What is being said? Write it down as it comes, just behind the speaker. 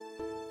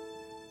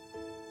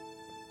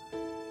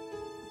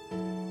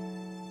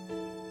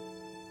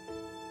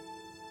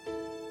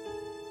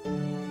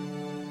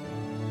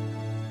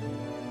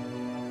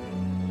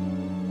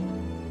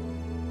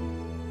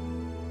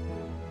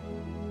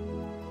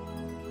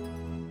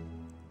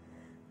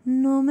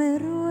No me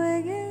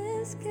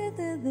ruegues que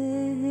te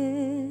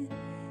deje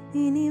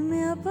y ni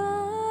me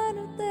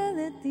aparte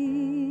de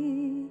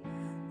ti.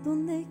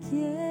 Donde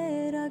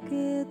quiera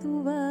que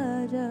tú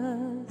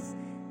vayas,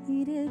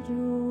 iré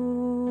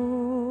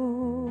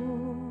yo.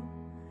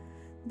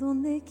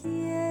 Donde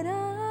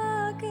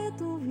quiera que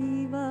tú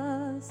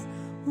vivas,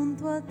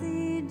 junto a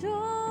ti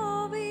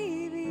yo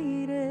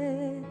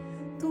viviré.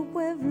 Tu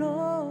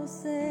pueblo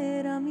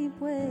será mi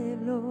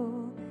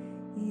pueblo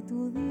y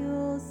tu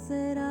Dios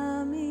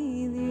será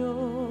mi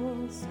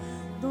Dios.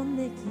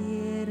 Donde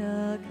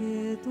quiera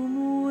que tú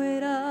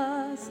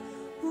mueras,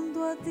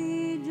 junto a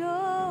ti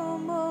yo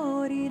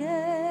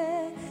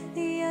moriré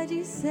y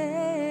allí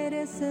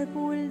seré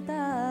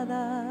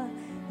sepultada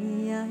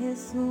y a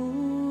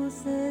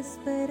Jesús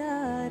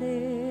esperaré.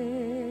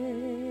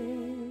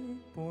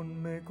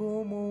 Ponme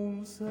como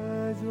un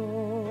sello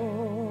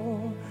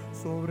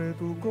sobre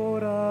tu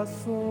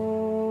corazón,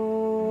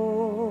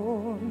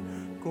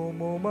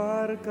 como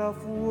marca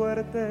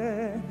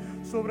fuerte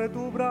sobre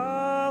tu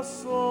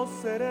brazo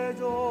seré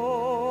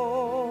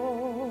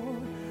yo.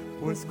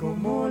 Pues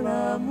como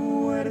la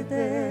muerte,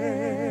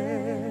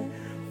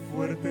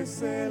 fuerte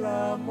es el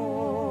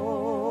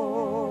amor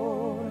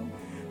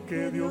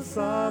que Dios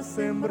ha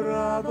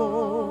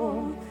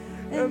sembrado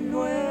en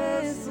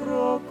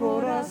nuestro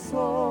corazón.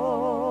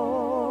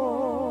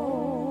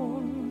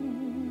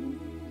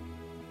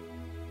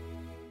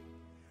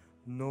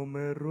 No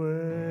me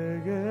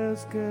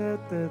ruegues que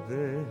te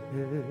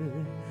deje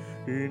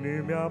y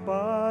ni me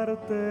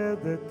aparte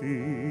de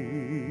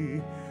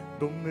ti.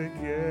 Donde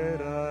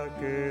quiera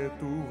que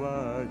tú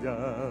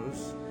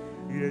vayas,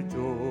 iré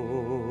yo.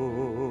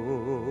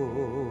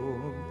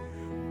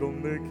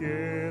 Donde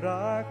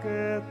quiera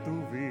que tú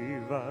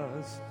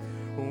vivas,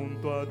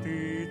 junto a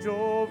ti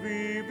yo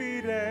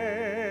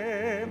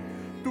viviré.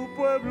 Tu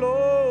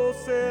pueblo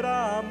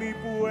será mi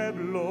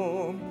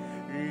pueblo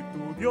y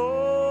tu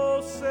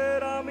Dios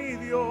será mi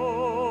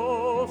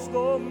Dios.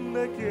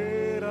 Donde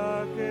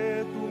quiera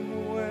que tú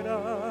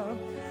mueras,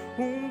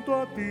 junto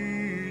a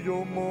ti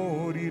yo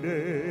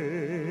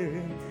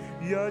moriré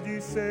y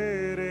allí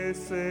seré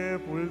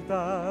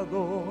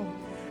sepultado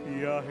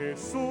y a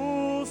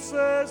Jesús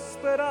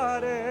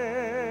esperaré.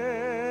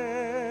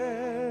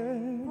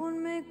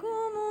 Ponme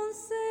como un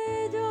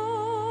sello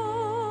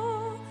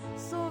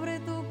sobre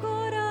tu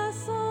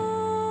corazón,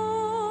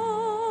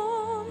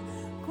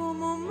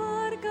 como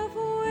marca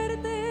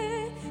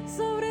fuerte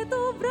sobre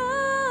tu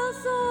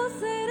brazo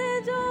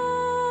seré yo.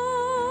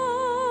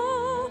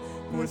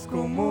 Pues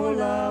como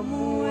la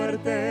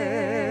muerte,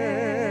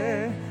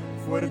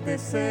 fuerte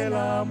es el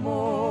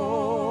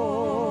amor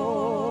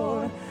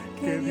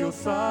que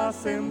Dios ha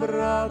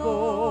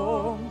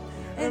sembrado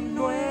en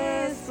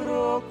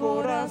nuestro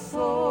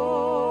corazón.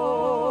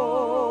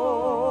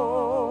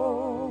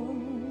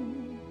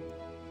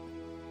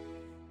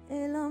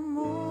 El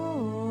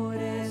amor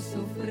es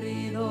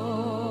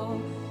sufrido,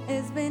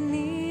 es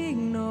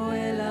benigno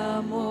el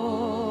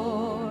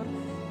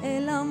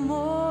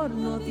amor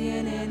no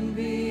tiene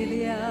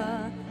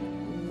envidia,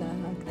 la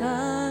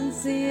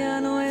jactancia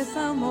no es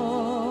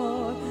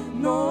amor,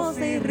 no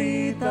se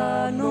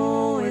irrita,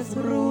 no es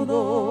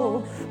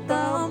rudo,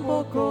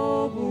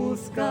 tampoco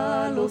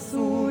busca lo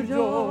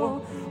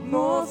suyo,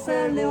 no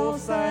se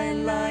aleosa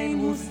en la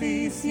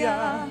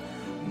injusticia,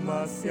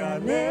 mas se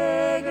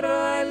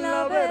alegra en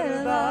la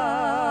verdad.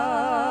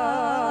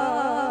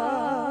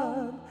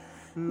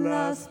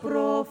 Las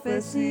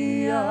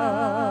profecías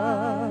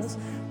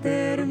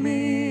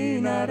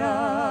terminarán,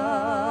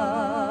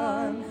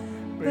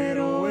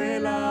 pero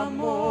el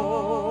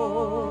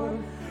amor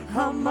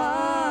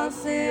jamás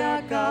se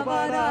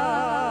acabará.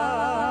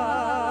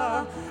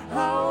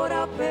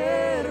 Ahora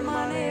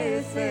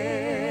permanecen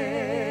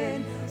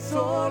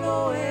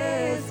solo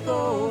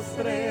estos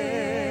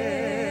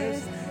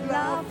tres,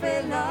 la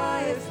fe,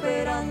 la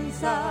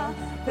esperanza,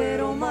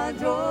 pero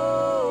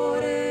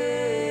mayor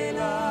el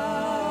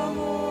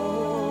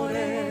amor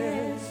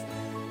es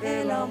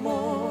el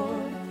amor,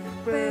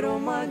 pero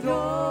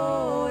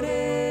mayor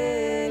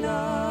el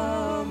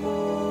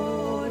amor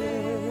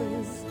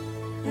es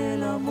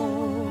el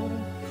amor,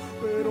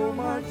 pero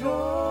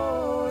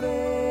mayor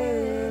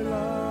el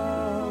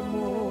amor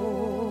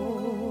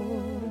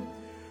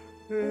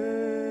es.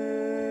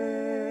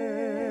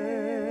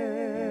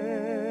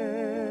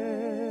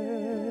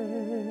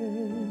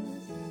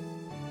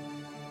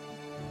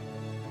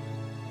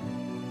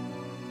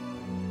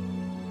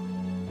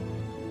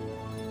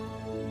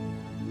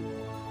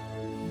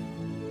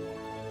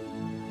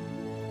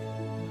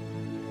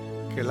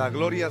 Que la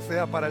gloria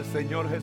sea para el Señor Jesús.